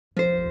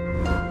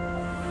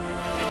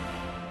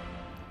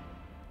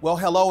Well,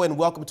 hello and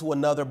welcome to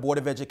another Board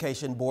of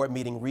Education board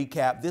meeting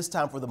recap, this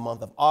time for the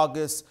month of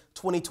August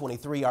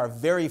 2023, our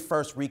very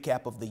first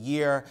recap of the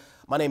year.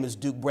 My name is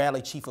Duke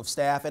Bradley, Chief of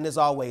Staff, and as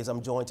always,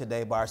 I'm joined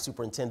today by our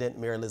Superintendent,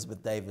 Mary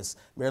Elizabeth Davis.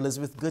 Mary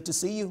Elizabeth, good to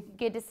see you.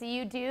 Good to see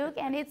you, Duke,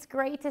 and it's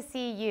great to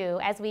see you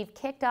as we've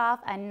kicked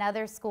off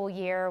another school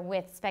year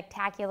with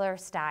spectacular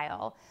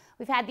style.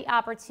 We've had the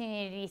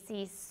opportunity to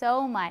see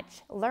so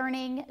much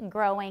learning,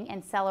 growing,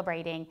 and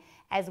celebrating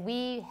as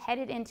we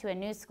headed into a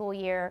new school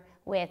year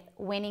with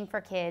winning for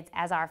kids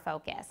as our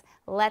focus.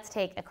 Let's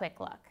take a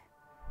quick look.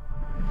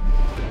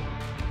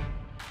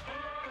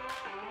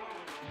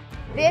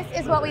 This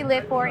is what we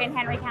live for in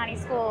Henry County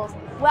Schools.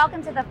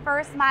 Welcome to the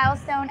first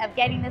milestone of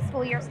getting the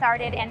school year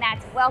started, and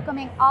that's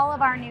welcoming all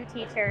of our new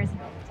teachers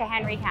to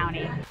Henry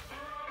County.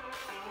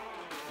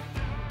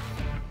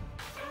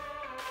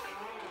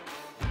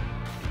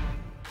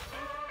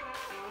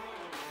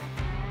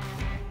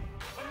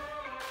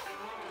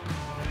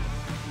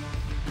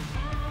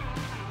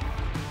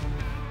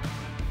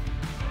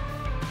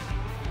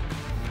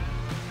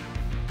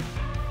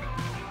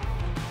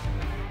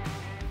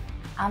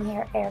 I'm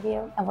here at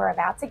Fairview, and we're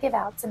about to give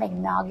out some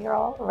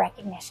inaugural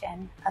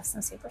recognition of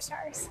some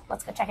superstars.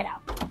 Let's go check it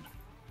out.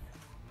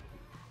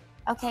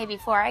 Okay,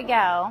 before I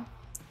go,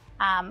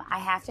 I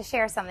have to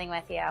share something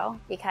with you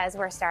because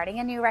we're starting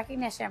a new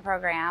recognition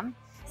program.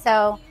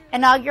 So,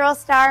 inaugural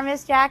star,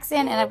 Miss Jackson,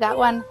 and I've got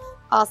one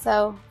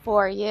also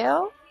for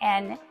you.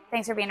 And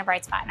thanks for being a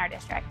bright spot in our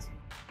district.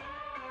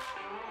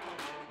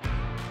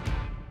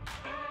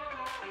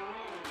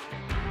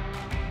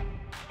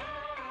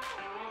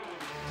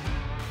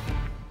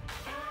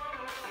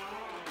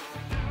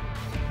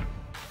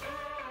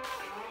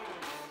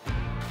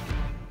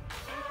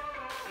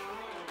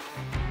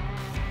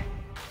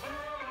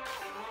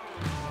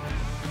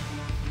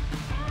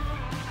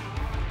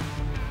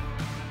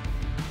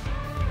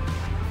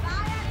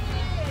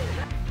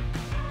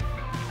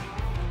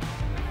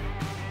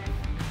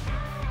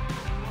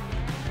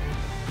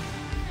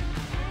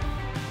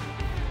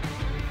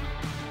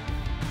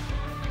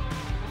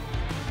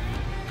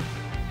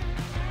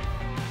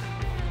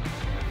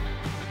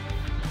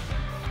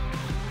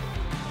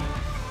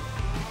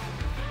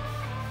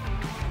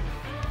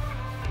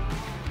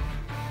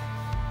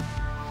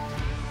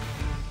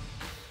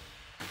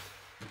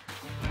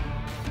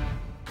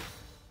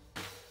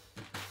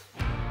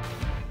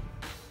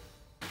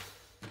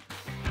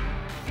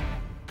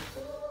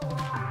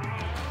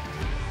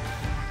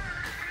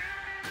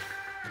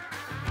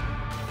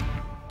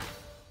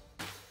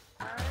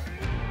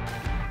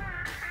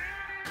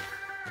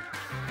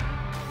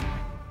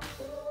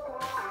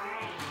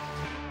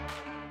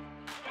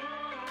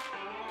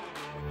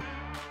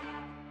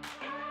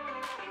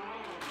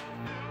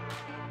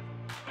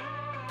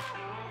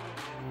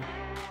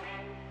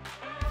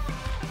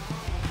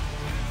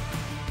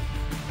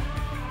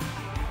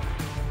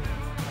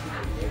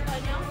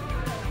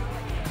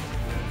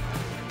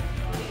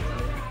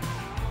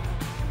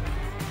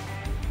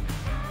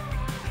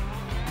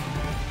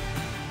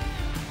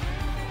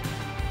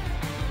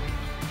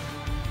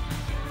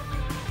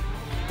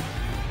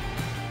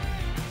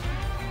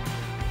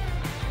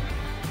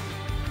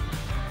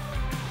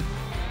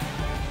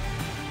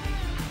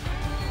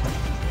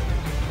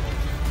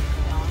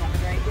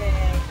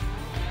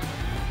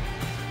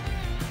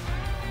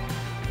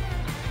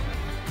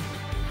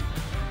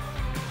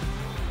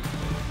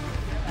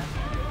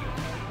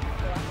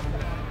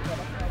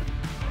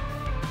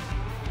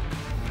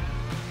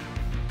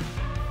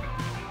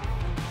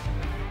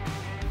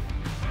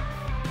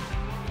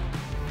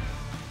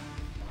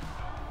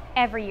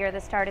 Every year the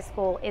start of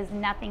school is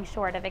nothing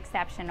short of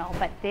exceptional,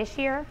 but this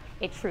year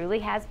it truly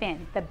has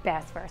been the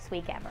best first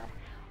week ever.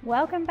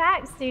 Welcome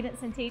back,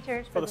 students and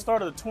teachers. For the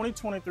start of the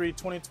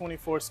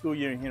 2023-2024 school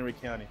year in Henry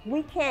County.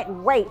 We can't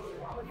wait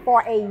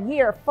for a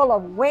year full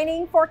of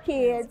winning for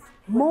kids,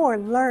 more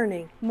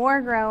learning,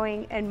 more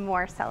growing, and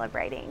more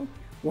celebrating.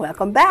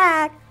 Welcome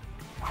back.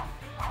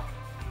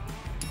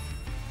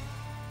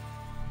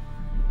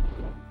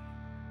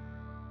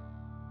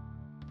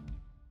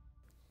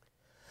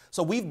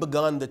 So we've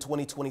begun the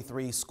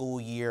 2023 school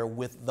year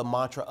with the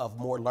mantra of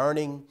more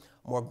learning,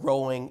 more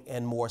growing,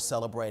 and more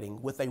celebrating,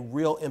 with a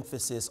real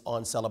emphasis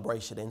on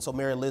celebration. And so,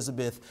 Mary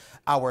Elizabeth,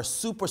 our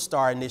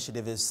Superstar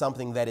Initiative is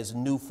something that is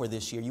new for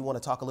this year. You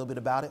want to talk a little bit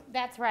about it?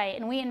 That's right,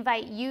 and we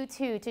invite you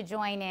too to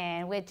join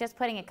in with just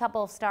putting a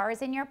couple of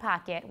stars in your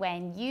pocket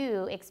when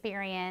you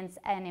experience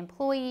an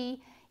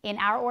employee in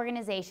our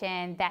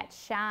organization that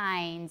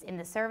shines in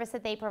the service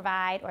that they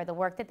provide or the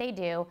work that they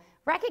do.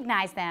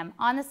 Recognize them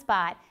on the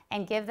spot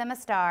and give them a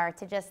star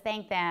to just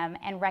thank them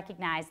and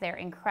recognize their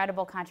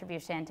incredible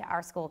contribution to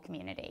our school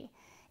community.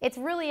 It's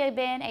really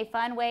been a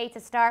fun way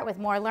to start with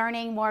more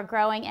learning, more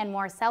growing, and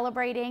more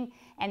celebrating,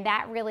 and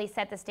that really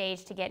set the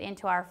stage to get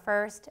into our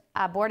first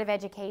Board of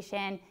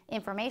Education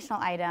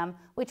informational item,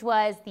 which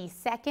was the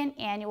second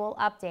annual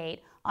update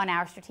on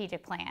our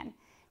strategic plan.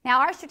 Now,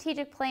 our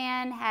strategic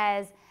plan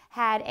has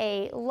had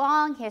a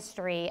long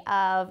history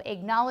of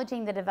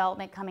acknowledging the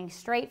development coming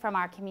straight from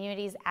our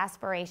community's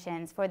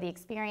aspirations for the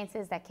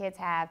experiences that kids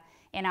have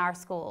in our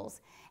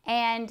schools,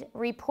 and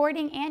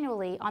reporting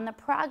annually on the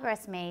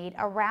progress made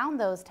around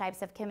those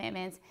types of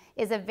commitments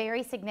is a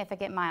very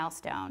significant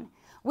milestone.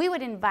 We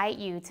would invite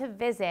you to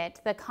visit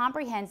the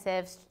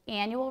comprehensive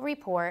annual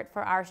report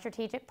for our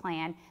strategic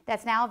plan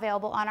that's now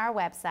available on our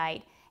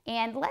website,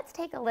 and let's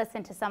take a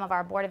listen to some of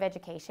our Board of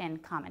Education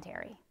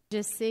commentary.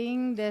 Just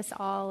seeing this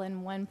all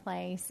in one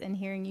place and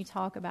hearing you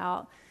talk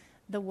about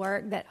the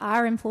work that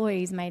our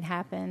employees made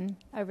happen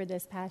over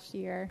this past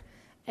year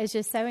is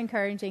just so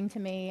encouraging to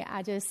me.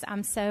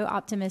 I'm so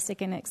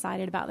optimistic and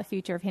excited about the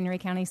future of Henry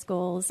County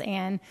Schools,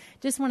 and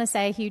just want to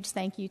say a huge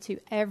thank you to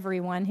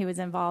everyone who was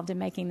involved in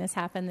making this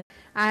happen.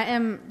 I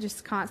am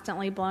just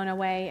constantly blown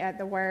away at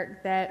the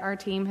work that our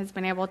team has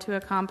been able to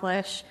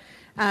accomplish,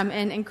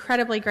 and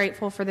incredibly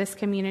grateful for this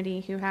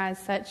community who has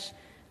such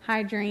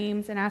high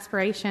dreams and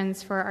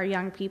aspirations for our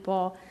young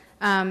people.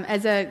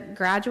 As a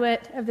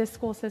graduate of this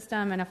school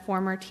system and a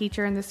former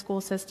teacher in the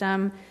school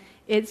system,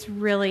 it's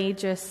really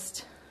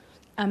just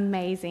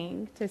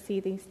amazing to see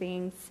these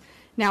things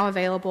now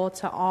available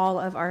to all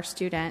of our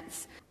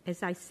students.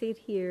 As I sit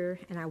here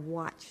and I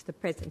watch the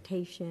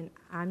presentation,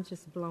 I'm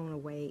just blown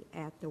away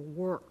at the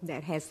work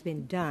that has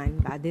been done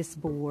by this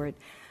board,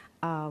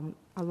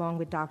 along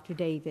with Dr.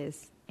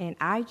 Davis. And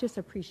I just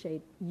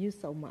appreciate you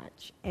so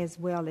much, as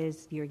well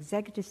as your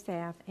executive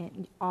staff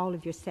and all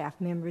of your staff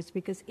members,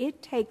 because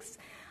it takes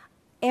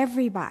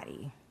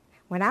everybody.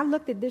 When I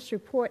looked at this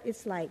report,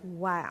 it's like,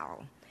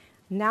 wow.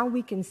 Now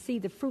we can see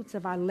the fruits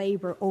of our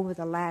labor over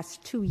the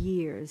last 2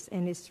 years,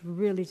 and it's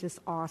really just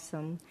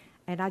awesome.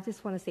 And I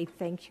just want to say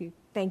thank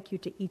you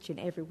to each and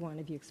every one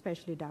of you,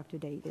 especially Dr.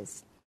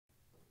 Davis.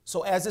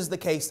 So as is the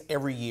case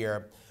every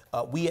year,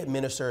 we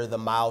administer the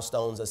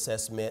milestones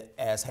assessment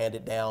as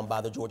handed down by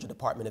the Georgia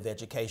Department of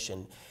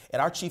Education.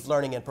 And our Chief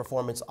Learning and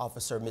Performance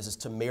Officer, Mrs.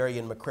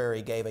 Tamarian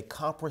McCrary, gave a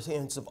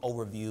comprehensive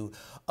overview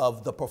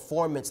of the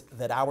performance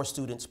that our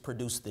students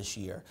produced this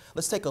year.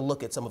 Let's take a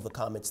look at some of the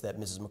comments that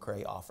Mrs.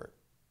 McCrary offered.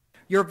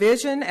 Your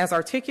vision, as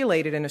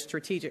articulated in a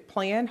strategic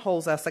plan,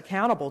 holds us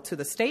accountable to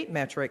the state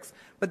metrics,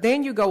 but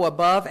then you go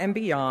above and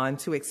beyond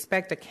to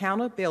expect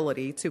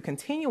accountability to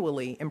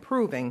continually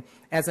improving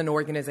as an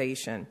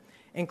organization,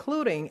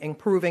 including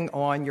improving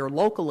on your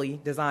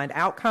locally designed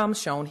outcomes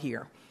shown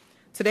here.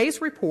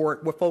 Today's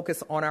report will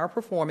focus on our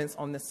performance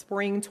on the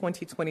Spring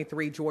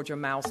 2023 Georgia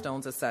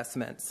Milestones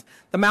Assessments.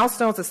 The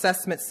Milestones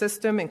Assessment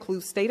System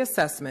includes state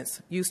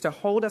assessments used to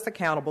hold us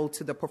accountable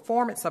to the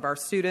performance of our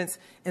students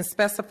in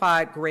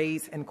specified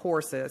grades and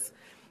courses.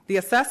 The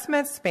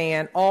assessments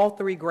span all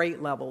 3 grade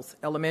levels,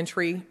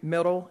 elementary,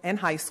 middle, and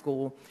high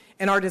school,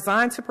 and are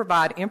designed to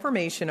provide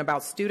information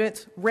about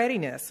student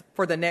readiness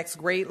for the next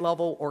grade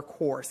level or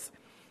course.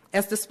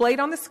 As displayed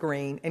on the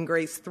screen, in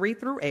grades 3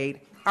 through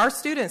 8, our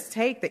students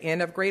take the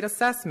end of grade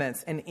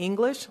assessments in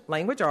English,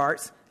 language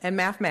arts, and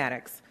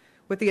mathematics,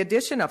 with the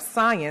addition of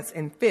science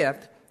in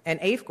 5th and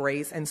 8th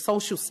grades and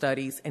social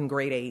studies in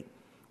grade 8.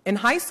 In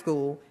high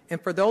school, and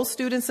for those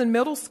students in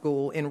middle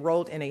school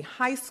enrolled in a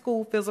high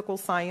school physical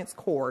science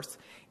course,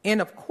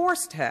 end of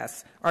course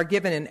tests are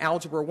given in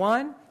Algebra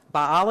 1,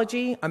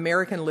 Biology,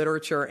 American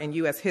Literature, and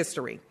U.S.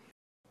 History.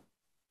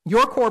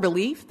 Your core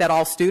belief that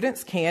all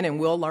students can and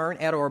will learn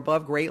at or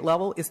above grade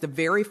level is the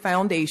very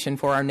foundation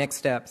for our next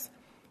steps.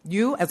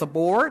 You, as a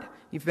board,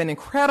 you've been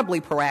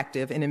incredibly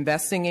proactive in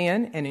investing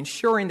in and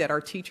ensuring that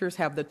our teachers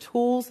have the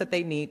tools that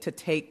they need to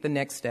take the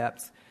next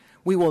steps.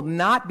 We will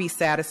not be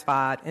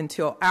satisfied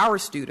until our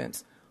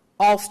students,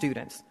 all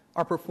students,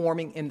 are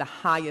performing in the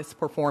highest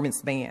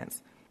performance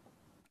bands.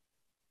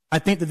 I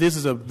think that this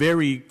is a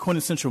very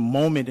quintessential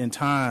moment in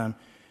time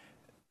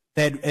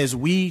that as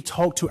we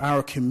talk to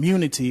our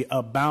community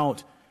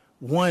about,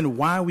 one,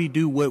 why we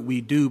do what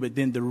we do, but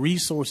then the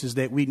resources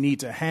that we need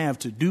to have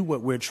to do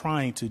what we're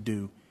trying to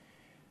do.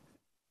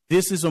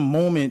 This is a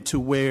moment to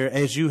where,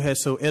 as you have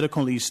so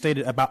eloquently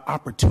stated, about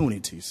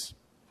opportunities.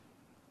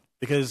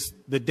 Because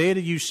the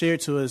data you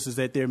shared to us is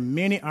that there are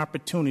many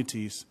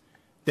opportunities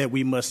that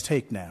we must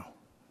take now.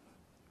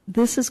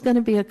 This is going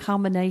to be a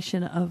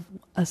combination of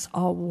us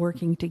all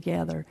working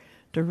together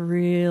to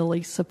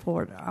really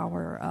support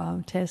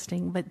our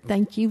testing. But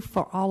thank you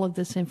for all of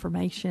this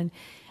information.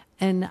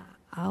 And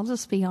I'll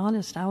just be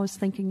honest, I was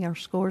thinking our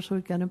scores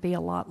were going to be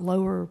a lot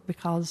lower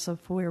because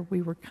of where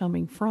we were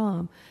coming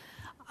from.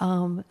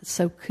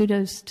 So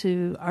kudos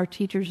to our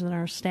teachers and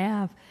our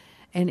staff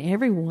and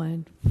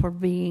everyone for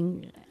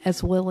being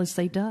as well as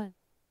they've done.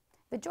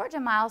 The Georgia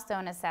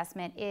Milestone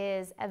Assessment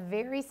is a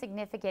very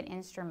significant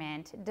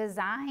instrument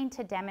designed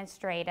to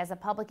demonstrate as a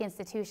public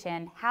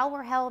institution how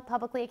we're held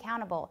publicly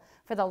accountable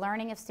for the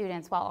learning of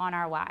students while on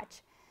our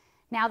watch.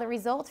 Now, the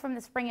results from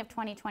the spring of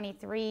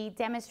 2023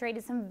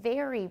 demonstrated some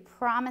very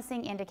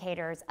promising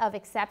indicators of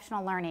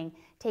exceptional learning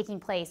taking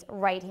place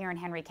right here in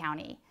Henry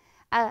County.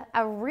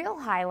 A real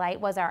highlight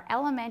was our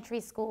elementary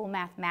school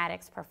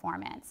mathematics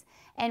performance,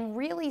 and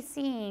really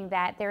seeing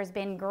that there's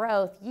been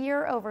growth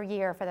year over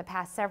year for the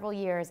past several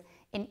years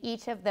in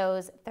each of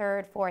those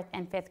 3rd, 4th,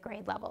 and 5th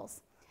grade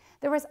levels.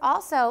 There was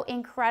also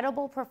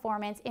incredible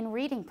performance in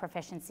reading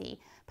proficiency,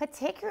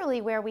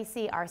 particularly where we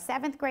see our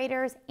 7th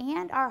graders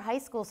and our high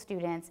school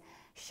students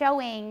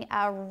showing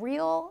a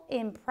real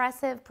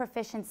impressive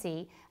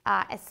proficiency,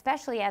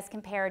 especially as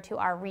compared to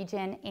our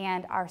region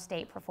and our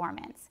state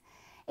performance.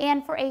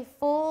 And for a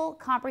full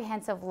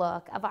comprehensive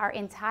look of our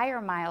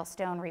entire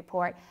milestone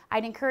report,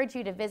 I'd encourage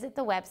you to visit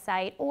the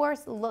website or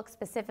look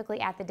specifically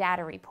at the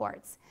data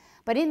reports.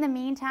 But in the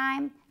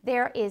meantime,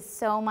 there is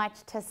so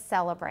much to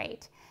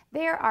celebrate.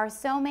 There are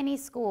so many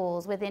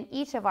schools within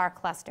each of our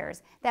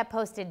clusters that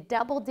posted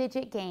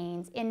double-digit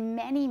gains in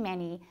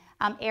many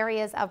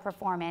areas of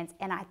performance,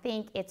 and I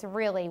think it's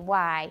really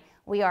why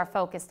we are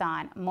focused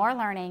on more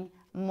learning,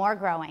 more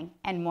growing,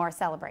 and more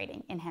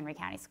celebrating in Henry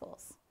County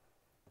schools.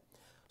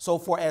 So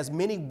for as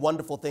many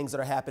wonderful things that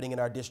are happening in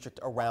our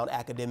district around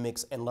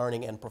academics and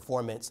learning and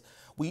performance,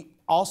 we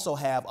also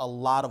have a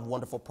lot of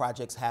wonderful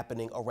projects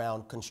happening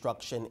around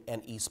construction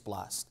and East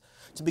Blast.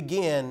 To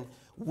begin,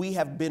 we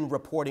have been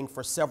reporting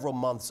for several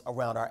months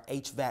around our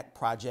HVAC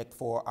project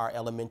for our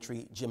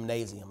elementary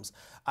gymnasiums.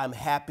 I'm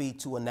happy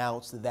to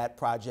announce that that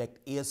project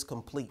is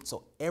complete.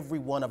 So every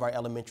one of our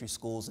elementary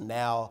schools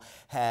now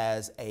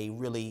has a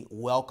really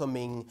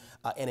welcoming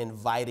and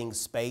inviting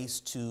space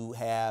to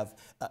have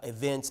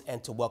events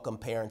and to welcome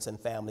parents and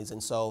families.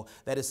 And so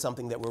that is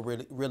something that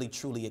we're really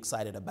truly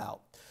excited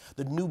about.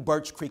 The new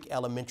Birch Creek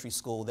Elementary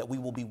School that we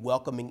will be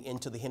welcoming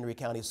into the Henry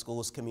County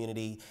Schools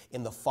community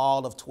in the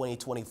fall of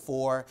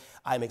 2024,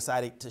 I'm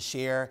excited to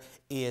share,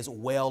 is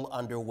well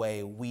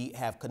underway. We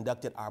have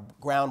conducted our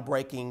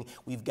groundbreaking.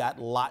 We've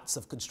got lots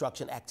of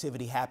construction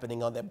activity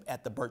happening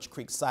at the Birch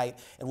Creek site,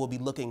 and we'll be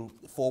looking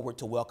forward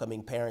to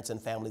welcoming parents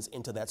and families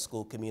into that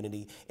school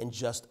community in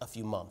just a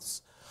few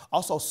months.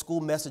 Also,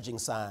 school messaging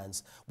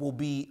signs will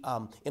be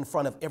in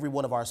front of every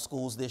one of our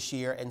schools this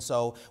year. And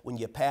so when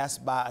you pass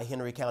by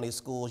Henry County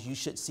schools, you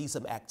should see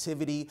some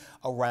activity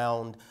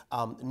around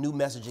new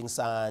messaging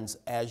signs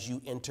as you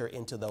enter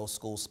into those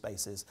school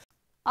spaces.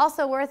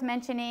 Also worth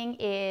mentioning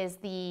is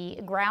the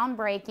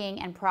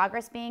groundbreaking and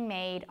progress being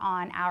made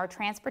on our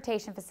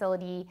transportation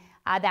facility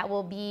that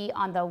will be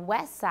on the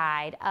west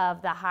side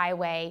of the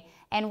highway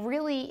and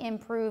really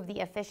improve the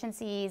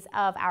efficiencies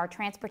of our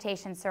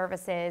transportation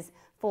services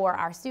for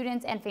our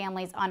students and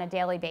families on a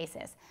daily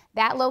basis.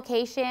 That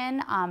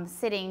location,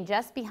 sitting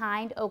just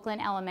behind Oakland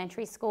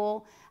Elementary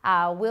School,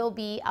 will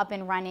be up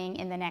and running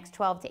in the next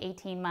 12 to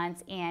 18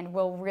 months and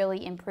will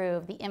really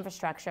improve the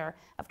infrastructure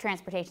of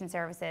transportation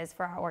services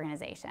for our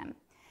organization.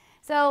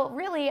 So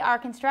really, our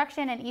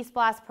construction and East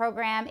Blast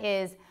program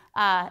is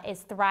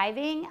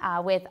thriving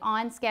with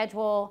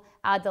on-schedule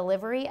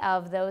delivery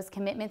of those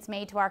commitments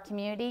made to our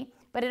community.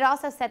 But it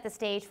also set the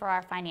stage for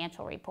our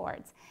financial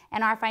reports.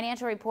 And our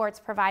financial reports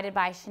provided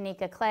by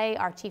Shanika Clay,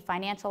 our Chief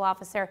Financial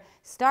Officer,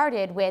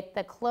 started with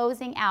the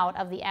closing out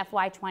of the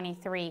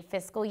FY23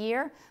 fiscal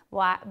year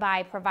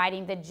by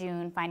providing the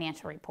June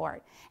financial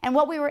report. And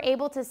what we were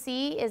able to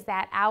see is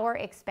that our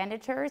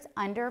expenditures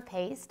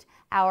underpaced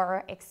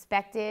our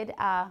expected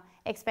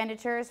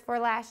expenditures for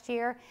last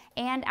year,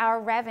 and our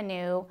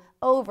revenue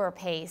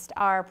overpaced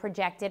our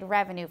projected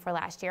revenue for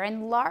last year.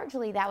 And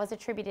largely that was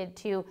attributed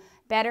to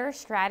better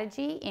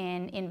strategy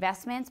in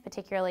investments,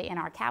 particularly in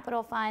our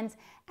capital funds,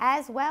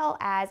 as well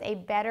as a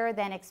better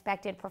than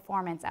expected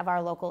performance of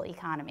our local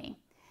economy.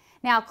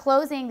 Now,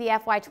 closing the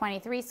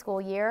FY23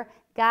 school year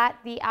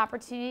got the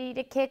opportunity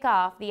to kick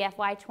off the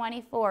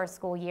FY24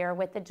 school year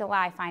with the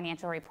July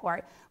financial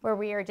report, where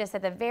we are just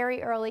at the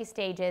very early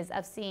stages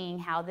of seeing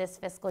how this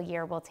fiscal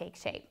year will take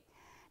shape.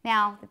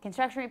 Now, the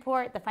construction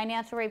report, the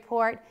financial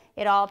report,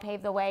 it all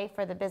paved the way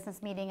for the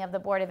business meeting of the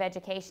Board of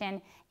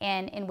Education,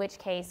 and in which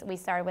case we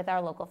started with our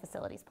local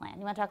facilities plan.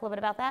 You want to talk a little bit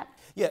about that?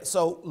 Yeah,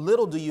 so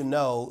little do you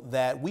know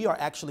that we are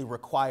actually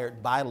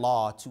required by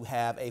law to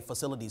have a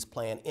facilities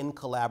plan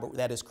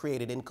that is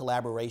created in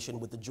collaboration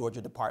with the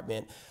Georgia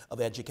Department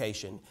of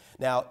Education.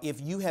 Now,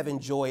 if you have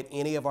enjoyed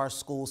any of our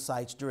school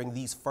sites during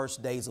these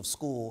first days of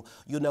school,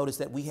 you'll notice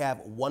that we have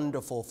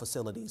wonderful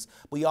facilities.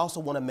 We also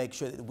want to make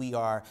sure that we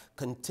are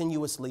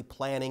continuously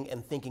planning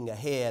and thinking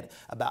ahead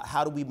about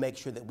how do we make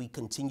sure that we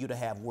continue to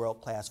have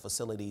world-class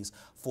facilities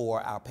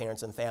for our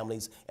parents and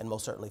families, and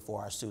most certainly for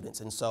our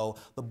students. And so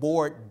the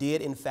board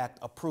did in fact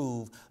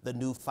approve the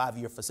new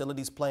 5-year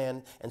facilities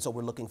plan, and so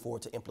we're looking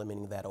forward to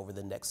implementing that over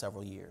the next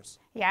several years.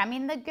 Yeah, I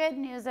mean, the good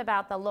news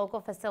about the local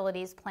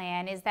facilities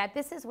plan is that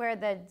this is where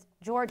the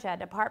Georgia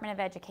Department of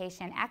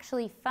Education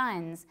actually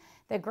funds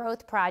the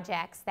growth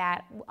projects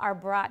that are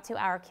brought to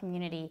our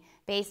community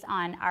based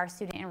on our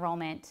student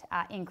enrollment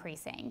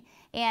increasing.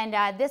 And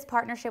this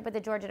partnership with the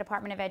Georgia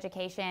Department of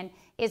Education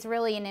is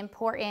really an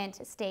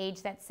important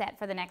stage that's set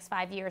for the next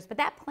 5 years. But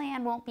that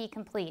plan won't be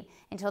complete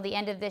until the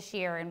end of this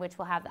year, in which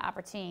we'll have the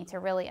opportunity to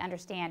really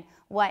understand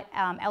what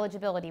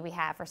eligibility we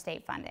have for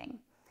state funding.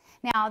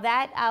 Now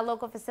that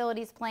local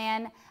facilities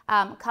plan,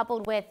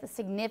 coupled with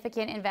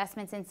significant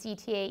investments in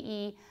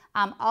CTAE,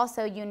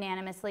 also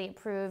unanimously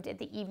approved at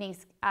the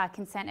evening's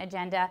consent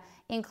agenda,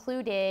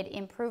 included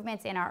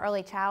improvements in our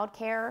early child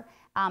care,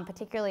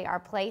 particularly our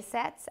play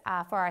sets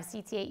for our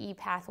CTAE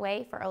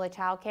pathway for early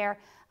child care,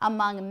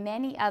 among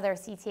many other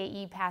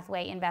CTAE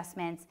pathway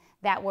investments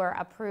that were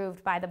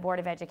approved by the Board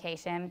of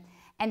Education.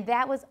 And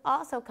that was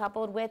also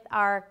coupled with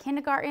our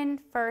kindergarten,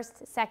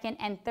 first, second,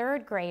 and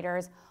third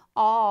graders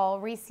all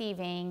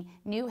receiving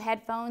new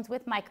headphones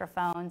with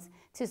microphones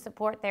to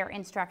support their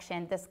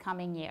instruction this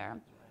coming year.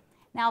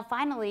 Now,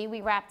 finally,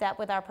 we wrapped up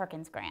with our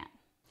Perkins Grant.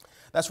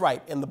 That's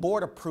right, and the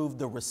board approved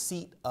the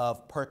receipt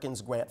of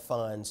Perkins Grant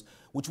funds,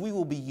 which we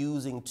will be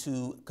using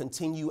to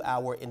continue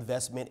our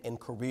investment in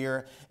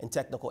career and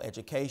technical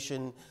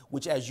education,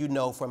 which, as you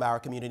know from our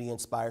Community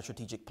Inspired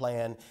Strategic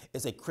Plan,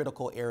 is a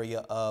critical area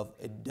of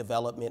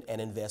development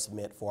and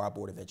investment for our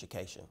Board of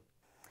Education.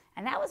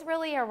 And that was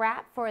really a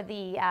wrap for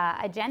the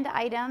agenda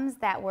items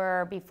that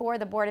were before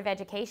the Board of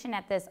Education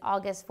at this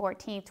August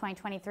 14th,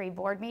 2023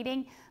 board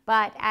meeting.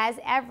 But as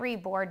every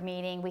board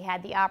meeting, we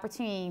had the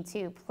opportunity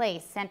to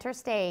place center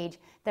stage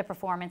the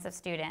performance of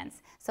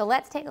students. So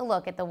let's take a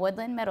look at the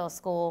Woodland Middle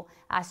School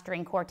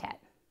String Quartet.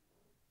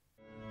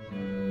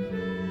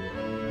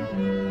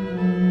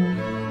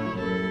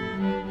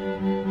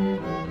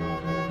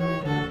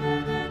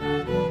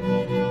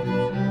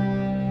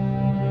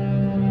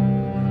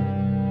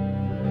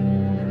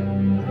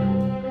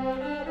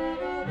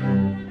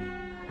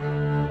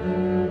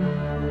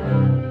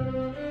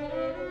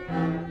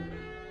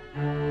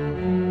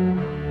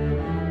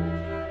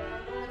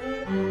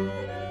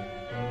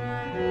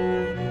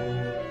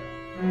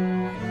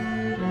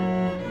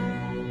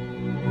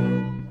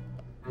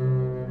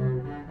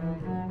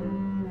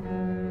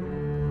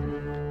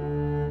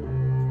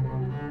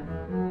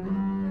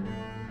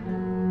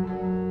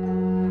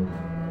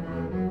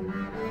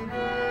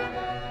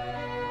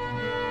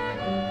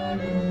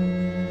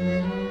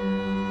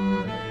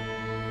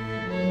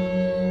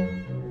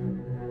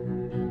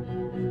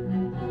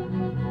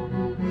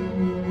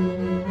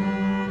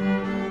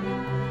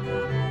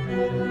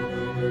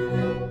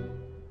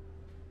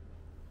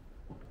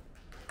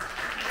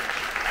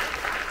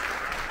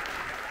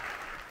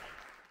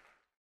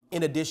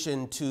 In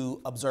addition to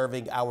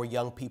observing our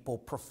young people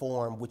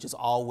perform, which is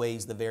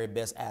always the very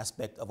best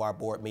aspect of our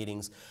board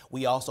meetings,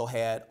 we also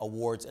had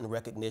awards and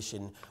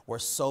recognition where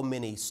so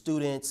many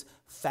students,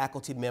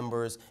 faculty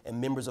members,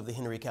 and members of the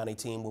Henry County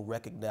team were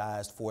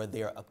recognized for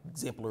their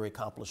exemplary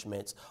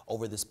accomplishments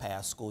over this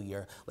past school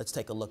year. Let's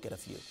take a look at a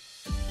few.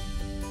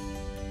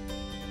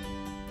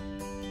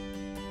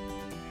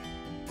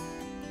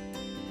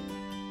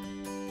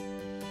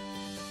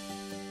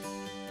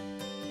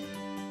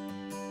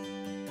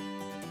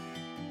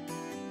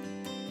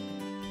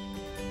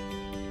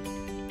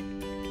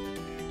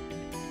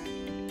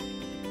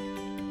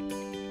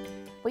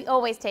 We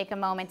always take a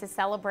moment to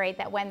celebrate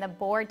that when the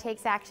board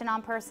takes action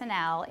on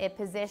personnel, it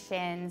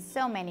positions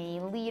so many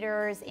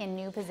leaders in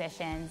new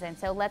positions. And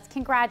so let's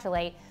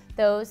congratulate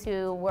those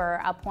who were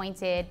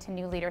appointed to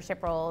new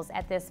leadership roles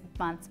at this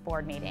month's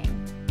board meeting.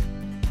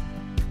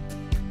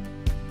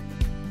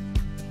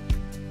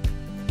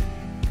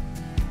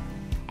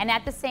 And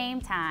at the same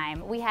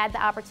time, we had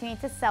the opportunity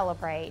to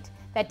celebrate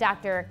that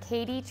Dr.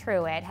 Katie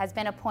Truitt has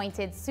been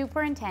appointed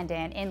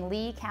superintendent in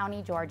Lee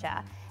County,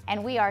 Georgia.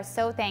 And we are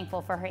so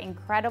thankful for her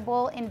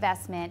incredible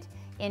investment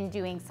in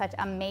doing such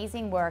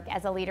amazing work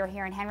as a leader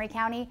here in Henry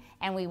County,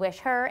 and we wish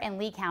her and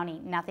Lee County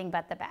nothing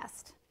but the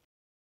best.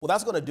 Well,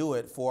 that's going to do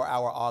it for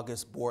our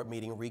August board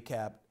meeting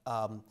recap.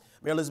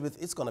 Mayor Elizabeth,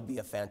 it's going to be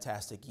a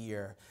fantastic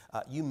year.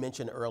 You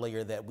mentioned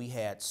earlier that we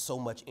had so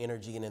much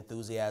energy and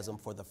enthusiasm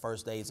for the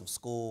first days of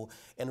school,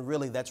 and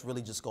really that's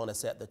really just going to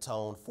set the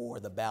tone for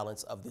the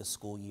balance of this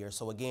school year.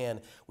 So again,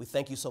 we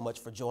thank you so much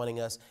for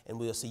joining us, and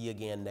we'll see you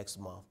again next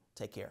month.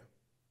 Take care.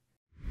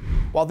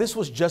 While this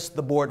was just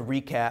the board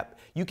recap,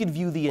 you can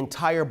view the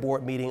entire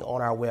board meeting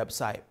on our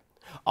website.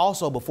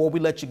 Also, before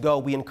we let you go,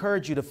 we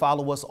encourage you to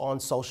follow us on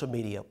social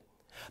media.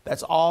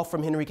 That's all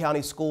from Henry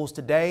County Schools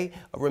today.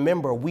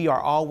 Remember, we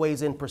are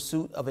always in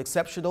pursuit of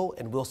exceptional,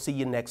 and we'll see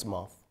you next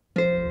month.